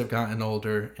kids have gotten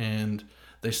older and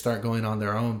they start going on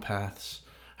their own paths,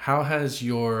 how has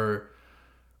your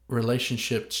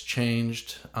relationships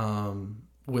changed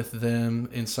with them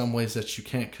in some ways that you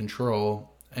can't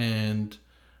control, and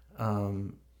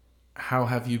how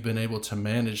have you been able to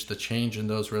manage the change in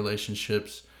those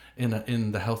relationships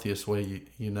in the healthiest way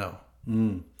you know?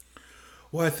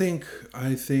 Well, I think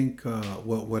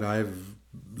what I've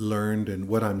learned and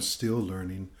what I'm still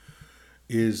learning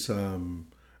is in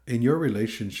your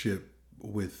relationship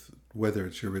with, whether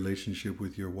it's your relationship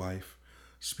with your wife,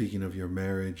 speaking of your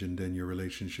marriage, and then your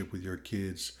relationship with your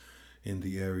kids in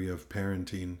the area of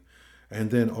parenting,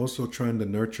 and then also trying to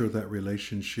nurture that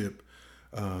relationship,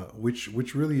 which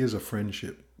really is a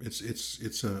friendship.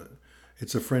 It's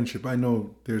a friendship. I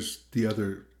know there's the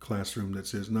other classroom that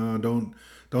says, no,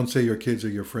 don't say your kids are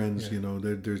your friends. You know,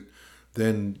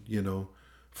 then, you know,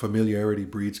 familiarity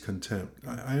breeds contempt.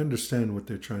 I understand what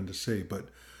they're trying to say, but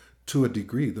to a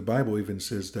degree, the Bible even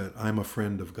says that I'm a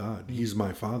friend of God. He's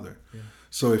my father.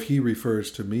 So if he refers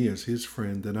to me as his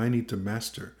friend, then I need to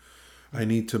master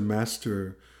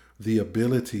the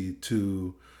ability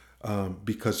to,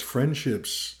 because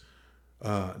friendships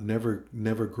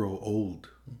never grow old.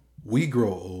 We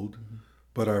grow old,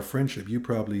 but our friendship, you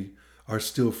probably are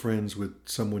still friends with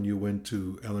someone you went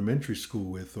to elementary school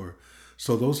with, or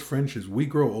So those friendships, we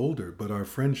grow older, but our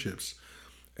friendships,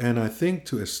 and I think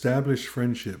to establish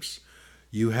friendships,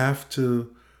 you have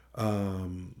to,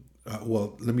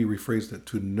 well, let me rephrase that.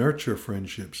 To nurture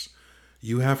friendships,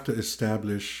 you have to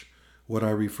establish what I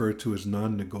refer to as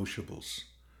non-negotiables.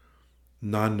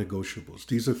 Non-negotiables.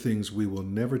 These are things we will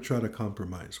never try to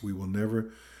compromise. We will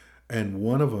never, and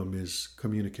one of them is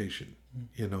communication.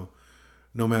 You know,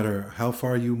 no matter how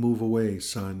far you move away,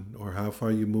 son, or how far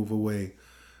you move away,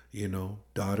 you know,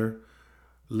 daughter,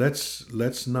 let's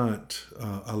not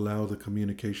allow the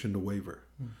communication to waver.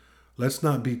 Let's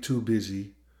not be too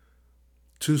busy,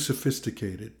 too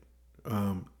sophisticated,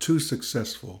 too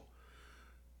successful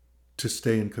to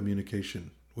stay in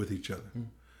communication with each other.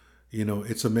 You know,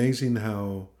 it's amazing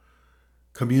how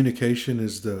communication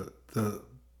is the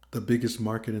biggest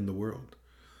market in the world.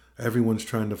 Everyone's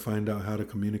trying to find out how to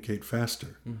communicate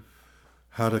faster,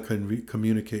 how to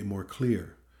communicate more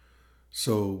clear.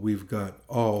 So we've got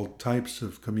all types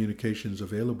of communications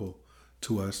available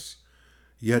to us,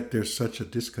 yet there's such a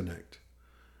disconnect,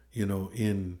 you know,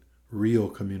 in real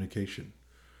communication.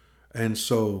 And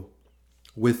so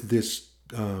with this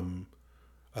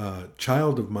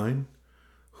child of mine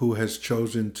who has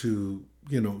chosen to,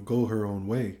 you know, go her own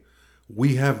way,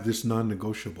 we have this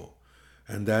non-negotiable,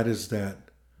 and that is that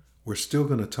we're still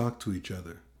going to talk to each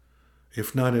other,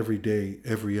 if not every day,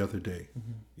 every other day.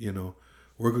 You know,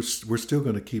 we're still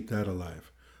going to keep that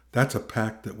alive. That's a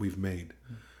pact that we've made,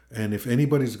 and if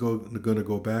anybody's going to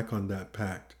go back on that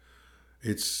pact,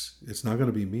 it's not going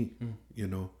to be me. You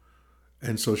know,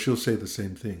 and so she'll say the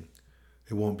same thing.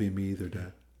 It won't be me either,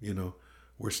 Dad. You know,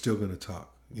 we're still going to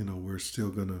talk. You know, we're still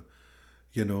going to,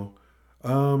 you know,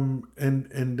 and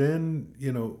then,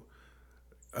 you know,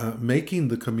 making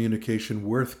the communication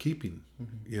worth keeping,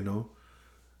 you know.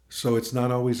 So it's not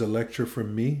always a lecture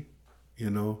from me, you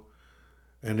know,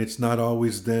 and it's not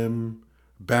always them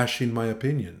bashing my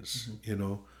opinions, you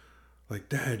know, like,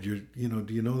 Dad, do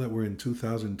you know that we're in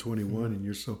 2021 and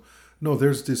you're so, no,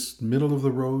 there's this middle of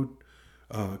the road,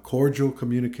 cordial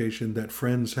communication that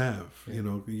friends have. You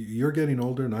know, you're getting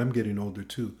older and I'm getting older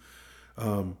too.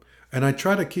 And I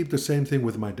try to keep the same thing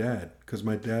with my dad, because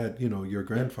my dad, you know, your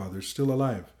grandfather's still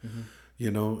alive, you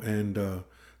know, and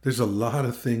there's a lot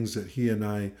of things that he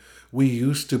and we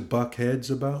used to buck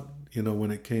heads about, you know, when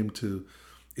it came to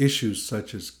issues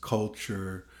such as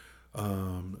culture,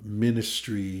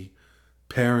 ministry,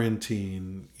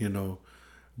 parenting, you know,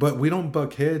 but we don't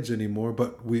buck heads anymore,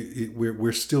 but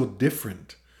we're still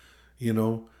different, you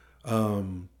know,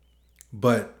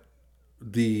 but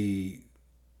the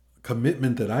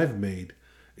commitment that I've made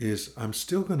is I'm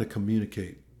still going to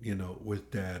communicate, you know,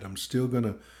 with Dad. I'm still going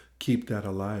to keep that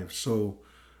alive. So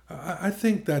I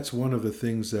think that's one of the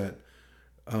things that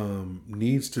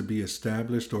needs to be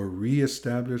established or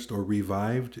reestablished or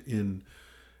revived in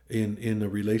a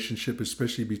relationship,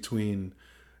 especially between,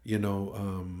 you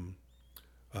know,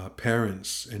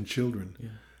 parents and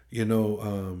children. You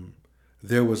know,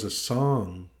 there was a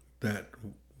song that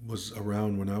was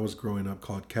around when I was growing up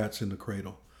called Cats in the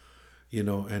Cradle. You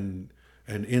know, and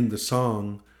in the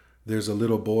song, there's a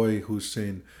little boy who's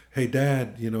saying, "Hey,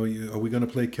 Dad, you know, are we going to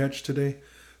play catch today?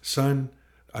 Son,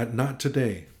 not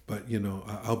today, but, you know,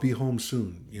 I'll be home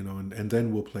soon, you know, and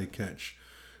then we'll play catch."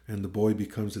 And the boy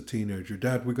becomes a teenager.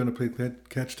 "Dad, we're going to play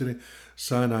catch today?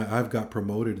 Son, I've got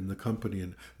promoted in the company,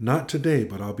 and not today,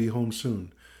 but I'll be home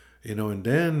soon." You know, and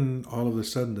then all of a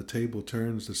sudden the table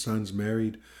turns. The son's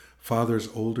married. Father's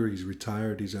older. He's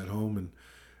retired. He's at home,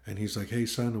 and he's like, "Hey,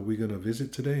 son, are we going to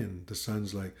visit today?" And the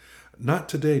son's like, "Not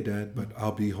today, Dad, but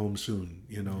I'll be home soon,"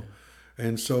 you know.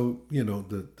 And so, you know,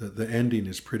 the ending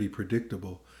is pretty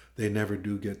predictable. They never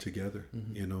do get together,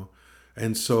 you know.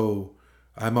 And so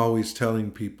I'm always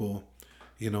telling people,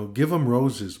 you know, give them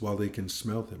roses while they can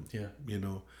smell them. You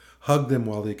know, hug them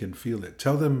while they can feel it.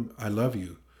 Tell them I love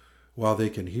you while they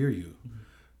can hear you.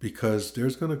 Because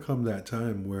there's going to come that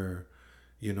time where,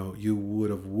 you know, you would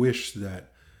have wished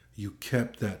that you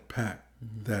kept that pact,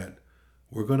 that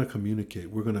we're going to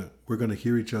communicate. We're going to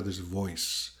hear each other's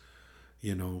voice.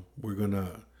 You know, we're going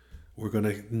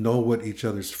to know what each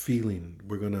other's feeling.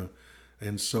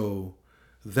 And so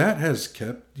that has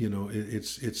kept, you know,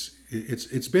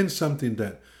 it's been something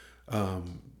that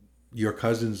your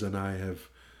cousins and I have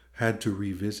had to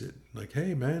revisit. Like,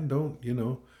 "Hey, man, don't, you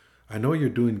know, I know you're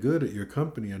doing good at your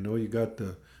company. I know you got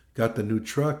the new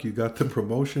truck, you got the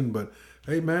promotion, but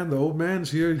hey, man, the old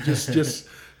man's here. Just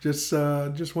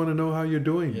want to know how you're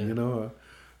doing. You know,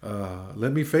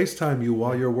 let me FaceTime you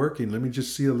while you're working. Let me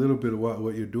just see a little bit of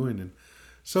what you're doing." And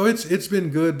so it's been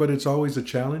good, but it's always a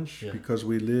challenge because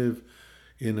we live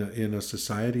in a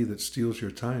society that steals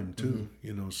your time too.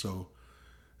 You know, so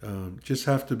Just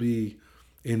have to be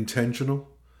intentional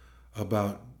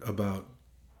about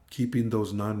keeping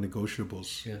those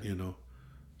non-negotiables. Yeah. You know,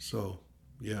 so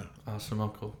yeah. Awesome,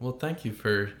 Uncle. Well, thank you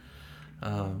for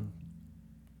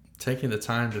taking the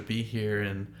time to be here,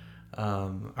 and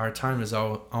our time is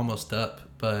almost up,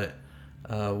 but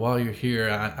while you're here,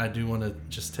 I do want to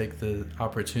just take the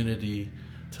opportunity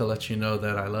to let you know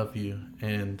that I love you,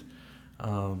 and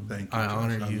Thank you, I Josh.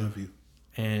 honor I you. love you.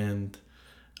 And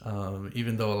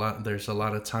even though there's a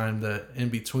lot of time that in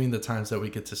between the times that we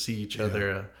get to see each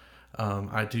other,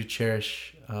 I do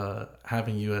cherish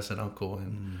having you as an uncle,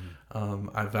 and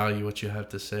I value what you have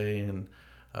to say, and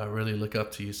really look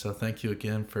up to you. So thank you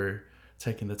again for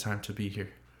taking the time to be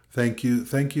here. Thank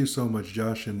you so much,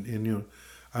 Josh. And you know,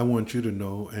 I want you to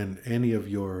know, and any of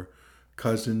your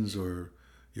cousins or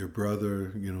your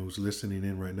brother, you know, who's listening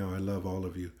in right now, I love all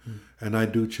of you, and I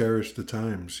do cherish the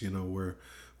times, you know, where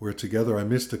we're together. I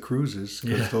miss the cruises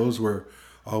because those were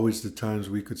always the times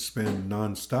we could spend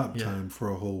nonstop time for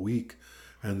a whole week,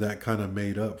 and that kind of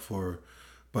made up for.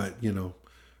 But you know,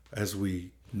 as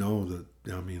we know,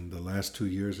 the last 2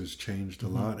 years has changed a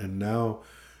lot, and now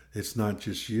it's not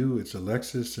just you; it's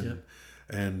Alexis,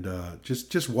 and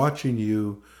just watching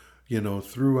you, you know,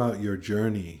 throughout your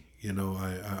journey. You know,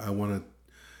 I want to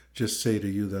just say to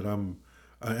you that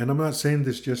and I'm not saying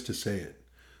this just to say it,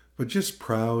 but just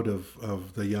proud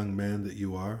of the young man that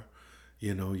you are.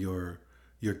 You know, your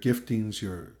giftings,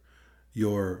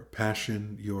 your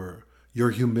passion, your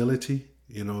humility.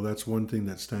 You know, that's one thing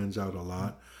that stands out a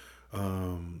lot.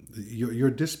 Your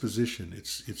disposition,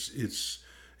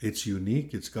 it's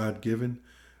unique, it's God given,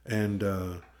 and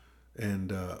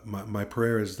my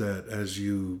prayer is that as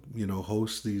you know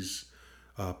host these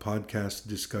podcast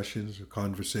discussions or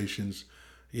conversations,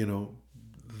 you know,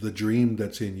 the dream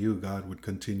that's in you, God would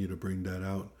continue to bring that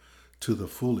out to the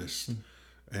fullest.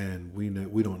 And we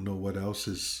don't know what else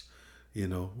is, you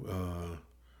know,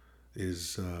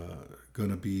 going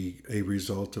to be a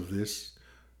result of this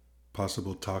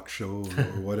possible talk show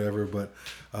or whatever. But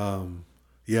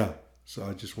yeah, so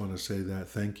I just want to say that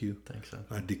thank you. Thanks,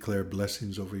 I declare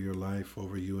blessings over your life,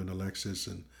 over you and Alexis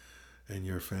and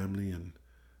your family, and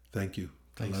thank you.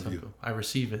 Thanks, I love Uncle. you. I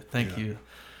receive it. Thank you.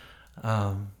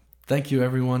 Thank you,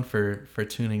 everyone, for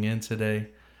tuning in today.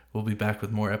 We'll be back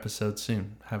with more episodes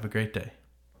soon. Have a great day.